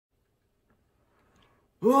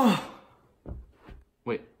Oh.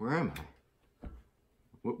 Wait, where am I?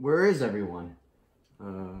 Where is everyone?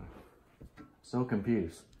 So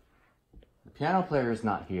confused. The piano player is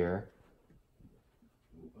not here.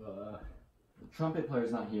 The trumpet player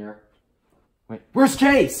is not here. Wait, where's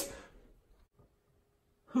Case?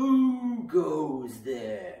 Who goes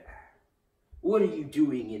there? What are you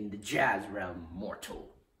doing in the jazz realm, mortal?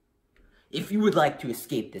 If you would like to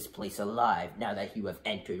escape this place alive now that you have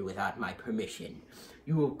entered without my permission,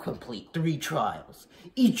 you will complete 3 trials,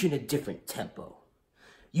 each in a different tempo.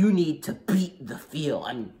 You need to beat the feel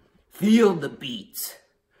the beats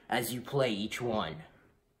as you play each one.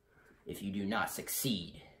 If you do not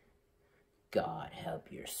succeed, God help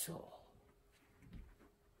your soul.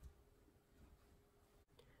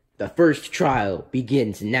 The first trial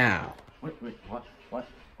begins now. Wait, what?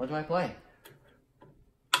 What do I play?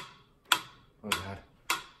 Oh God.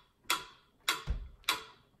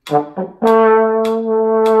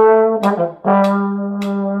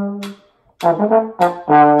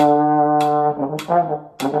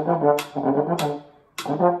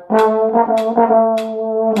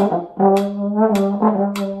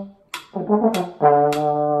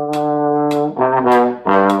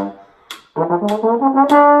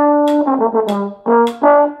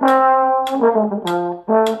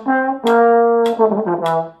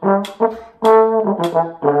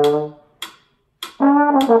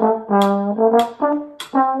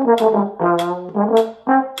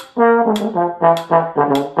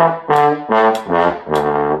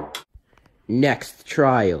 Next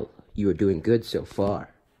trial. You are doing good so far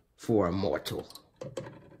for a mortal.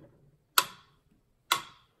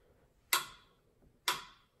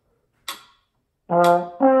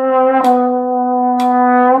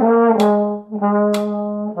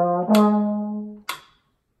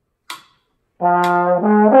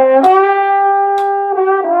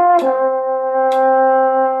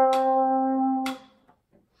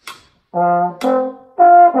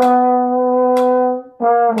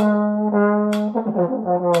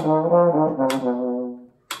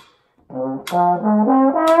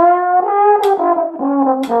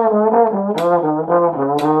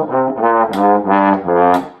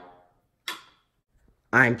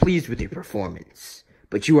 I'm pleased with your performance,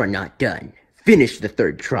 but you are not done. Finish the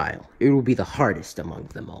 3rd trial. It will be the hardest among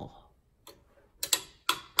them all.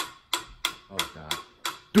 Oh God.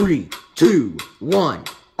 3, 2, 1.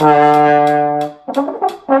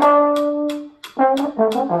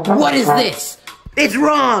 What is this? It's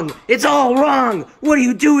wrong! It's all wrong! What are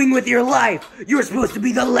you doing with your life? You're supposed to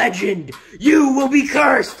be the legend! You will be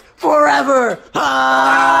cursed forever!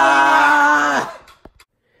 Ah!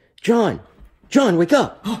 John, wake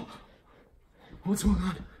up! Oh, what's going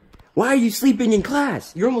on? Why are you sleeping in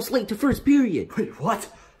class? You're almost late to first period. Wait, what?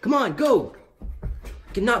 Come on, go!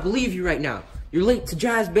 I cannot believe you right now. You're late to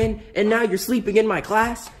jazz band, and now you're sleeping in my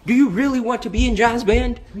class? Do you really want to be in jazz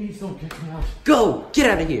band? Please don't kick me out. Go! Get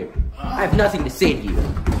out of here! I have nothing to say to you.